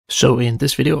So in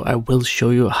this video, I will show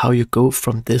you how you go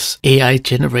from this AI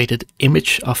generated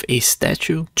image of a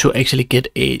statue to actually get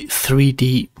a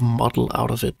 3D model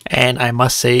out of it. And I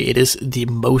must say it is the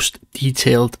most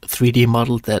detailed 3D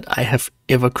model that I have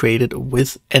ever created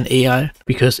with an AI,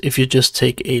 because if you just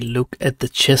take a look at the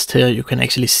chest here, you can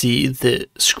actually see the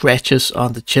scratches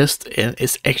on the chest, and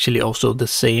it's actually also the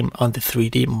same on the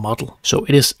 3D model. So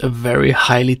it is very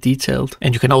highly detailed,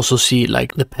 and you can also see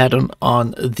like the pattern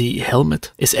on the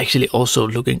helmet is actually also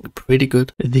looking pretty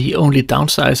good. The only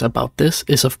downside about this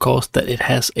is of course that it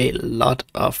has a lot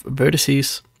of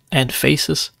vertices and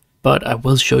faces, but I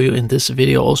will show you in this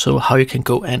video also how you can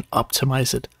go and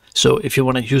optimize it. So if you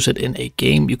want to use it in a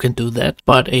game, you can do that,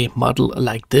 but a model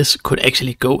like this could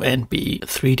actually go and be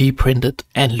 3D printed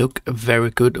and look very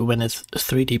good when it's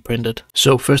 3D printed.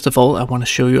 So first of all, I want to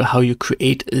show you how you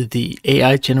create the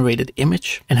AI generated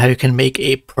image and how you can make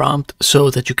a prompt so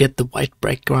that you get the white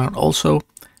background also,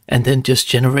 and then just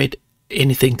generate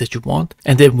anything that you want,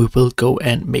 and then we will go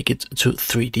and make it to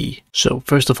 3D. So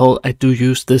first of all, I do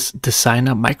use this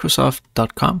designer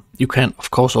Microsoft.com. You can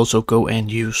of course also go and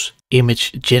use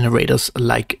image generators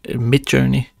like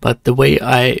Midjourney, but the way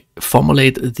I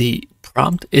formulate the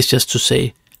prompt is just to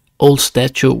say old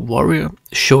statue warrior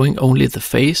showing only the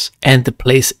face and the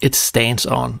place it stands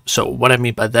on. So what I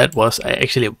mean by that was I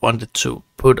actually wanted to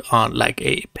put on like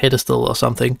a pedestal or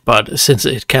something, but since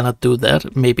it cannot do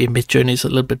that, maybe Midjourney is a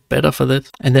little bit better for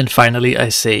that. And then finally I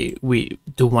say we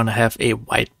do want to have a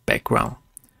white background.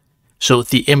 So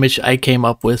the image I came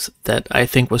up with that I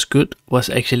think was good was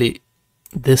actually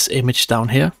this image down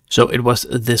here. So it was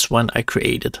this one I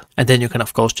created, and then you can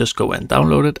of course just go and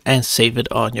download it and save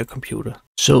it on your computer.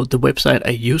 So the website I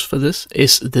use for this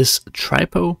is this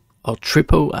Tripo or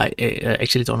Tripo. I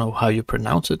actually don't know how you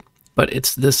pronounce it, but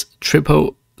it's this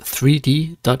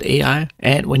Tripo3D.ai,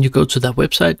 and when you go to that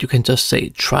website you can just say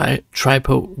try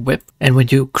Tripo web, and when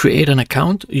you create an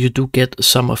account you do get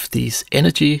some of these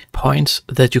energy points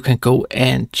that you can go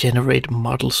and generate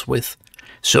models with.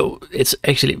 So it's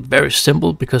actually very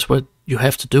simple, because what you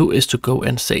have to do is to go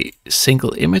and say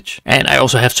single image. And I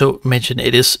also have to mention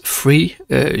it is free.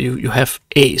 You have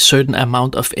a certain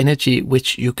amount of energy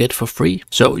which you get for free.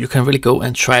 So you can really go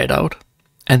and try it out.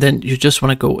 And then you just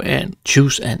want to go and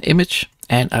choose an image.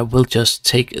 And I will just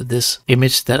take this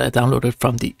image that I downloaded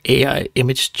from the AI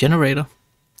image generator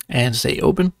and say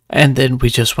open, and then we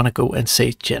just want to go and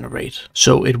say generate.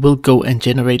 So it will go and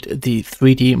generate the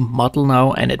 3D model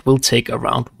now, and it will take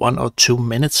around 1 or 2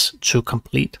 minutes to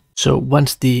complete. So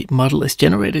once the model is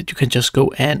generated, you can just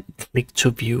go and click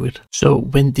to view it. So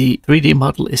when the 3D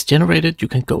model is generated, you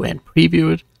can go and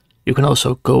preview it. You can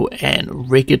also go and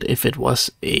rig it if it was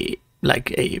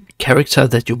like a character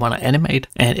that you want to animate,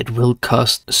 and it will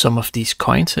cost some of these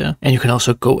coins here. And you can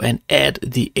also go and add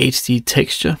the HD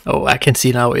texture. Oh, I can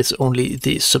see now it's only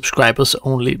the subscribers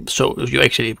only, so you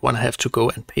actually want to have to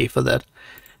go and pay for that.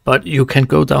 But you can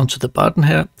go down to the button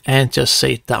here and just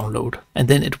say download, and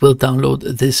then it will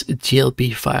download this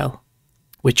GLB file,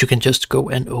 which you can just go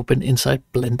and open inside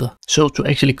Blender. So to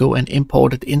actually go and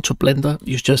import it into Blender,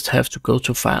 you just have to go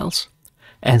to files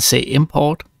and say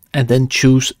import, and then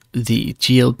choose the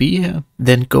GLB here,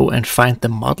 then go and find the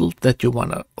model that you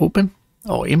want to open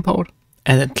or import,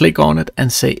 and then click on it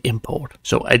and say import.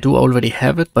 So I do already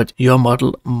have it, but your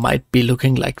model might be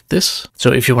looking like this.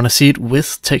 So if you want to see it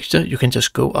with texture, you can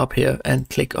just go up here and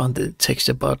click on the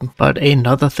texture button. But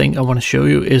another thing I want to show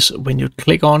you is when you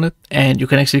click on it, and you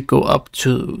can actually go up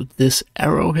to this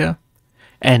arrow here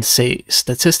and say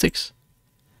statistics.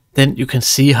 Then you can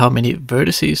see how many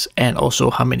vertices and also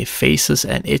how many faces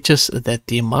and edges that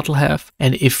the model have.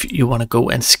 And if you want to go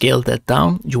and scale that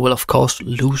down, you will of course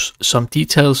lose some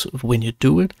details when you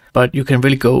do it. But you can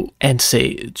really go and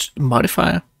say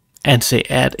modifier and say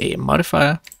add a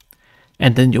modifier.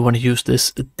 And then you want to use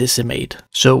this decimate.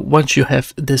 So once you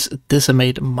have this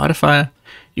decimate modifier,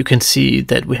 you can see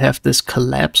that we have this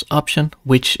collapse option,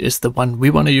 which is the one we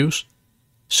want to use.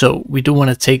 So we do want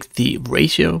to take the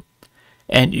ratio,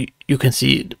 and you can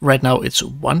see right now it's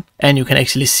 1, and you can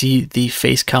actually see the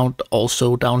face count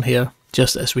also down here,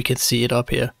 just as we can see it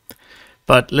up here.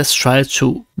 But let's try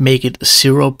to make it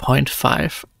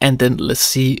 0.5, and then let's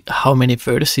see how many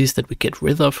vertices that we get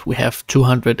rid of. We have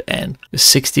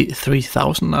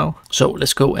 263,000 now. So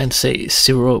let's go and say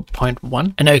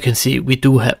 0.1, and now you can see we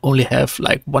do only have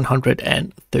like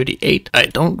 138. I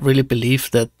don't really believe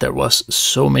that there was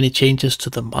so many changes to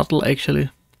the model actually.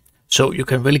 So you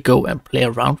can really go and play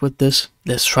around with this.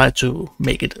 Let's try to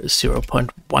make it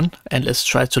 0.1 and let's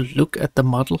try to look at the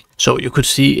model. So you could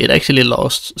see it actually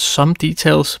lost some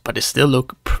details, but it still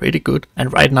look pretty good.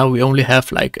 And right now we only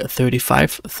have like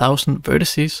 35,000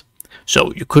 vertices.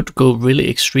 So you could go really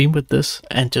extreme with this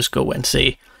and just go and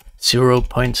say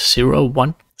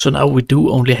 0.01. So now we do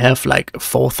only have like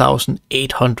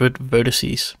 4,800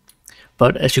 vertices.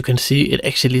 But as you can see, it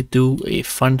actually do a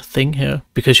fun thing here,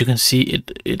 because you can see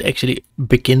it actually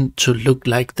begin to look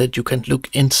like that you can look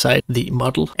inside the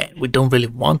model, and we don't really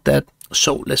want that.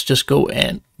 So let's just go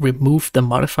and remove the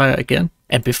modifier again.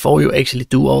 And before you actually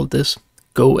do all this,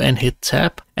 go and hit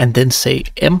tab and then say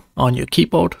M on your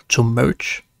keyboard to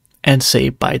merge and say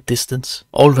by distance.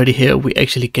 Already here we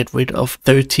actually get rid of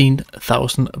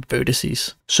 13,000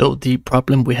 vertices. So the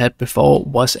problem we had before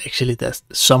was actually that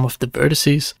some of the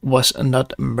vertices was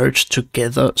not merged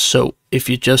together. So if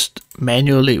you just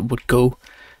manually would go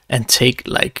and take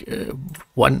like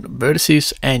one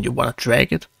vertices and you want to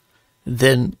drag it,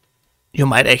 then you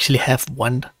might actually have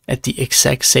one at the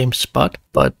exact same spot,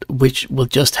 but which will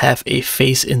just have a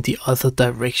face in the other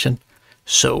direction.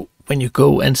 So when you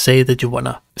go and say that you want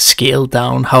to scale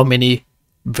down how many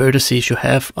vertices you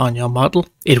have on your model,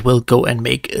 it will go and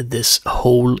make this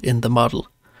hole in the model.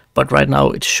 But right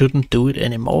now it shouldn't do it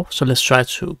anymore. So let's try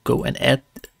to go and add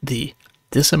the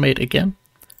decimate again.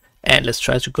 And let's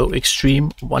try to go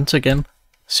extreme once again,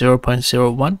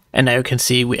 0.01. And now you can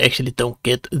see we actually don't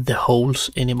get the holes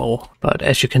anymore. But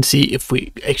as you can see, if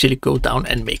we actually go down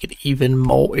and make it even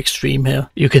more extreme here,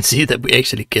 you can see that we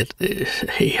actually get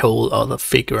a whole other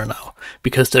figure now,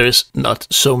 because there is not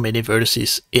so many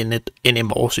vertices in it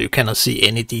anymore, so you cannot see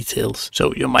any details.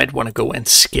 So you might want to go and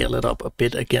scale it up a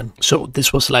bit again. So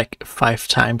this was like 5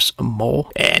 times more,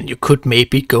 and you could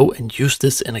maybe go and use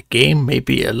this in a game,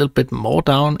 maybe a little bit more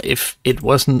down. If it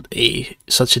wasn't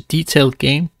such a detailed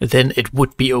game, then it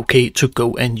would be okay to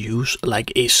go and use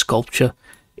like a sculpture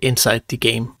inside the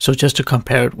game. So just to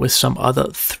compare it with some other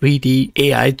 3D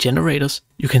AI generators,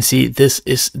 you can see this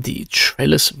is the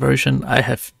trellis version I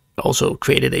have also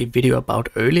created a video about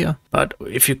earlier. But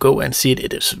if you go and see it,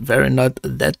 it is very not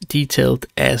that detailed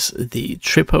as the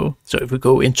Tripo. So if we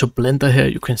go into Blender here,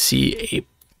 you can see a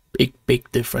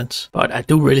big difference. But I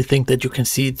do really think that you can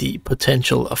see the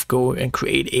potential of going and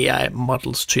create AI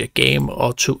models to your game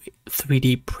or to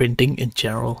 3D printing in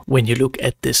general when you look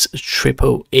at this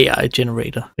Tripo AI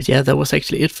generator. But yeah, that was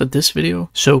actually it for this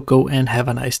video. So go and have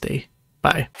a nice day.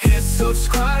 Bye. Hit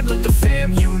subscribe, let the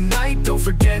fam unite. Don't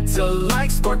forget to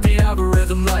like, spark the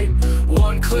algorithm light.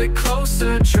 One click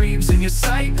closer, dreams in your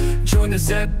sight. Join us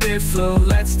at Bit Flow,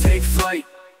 let's take flight.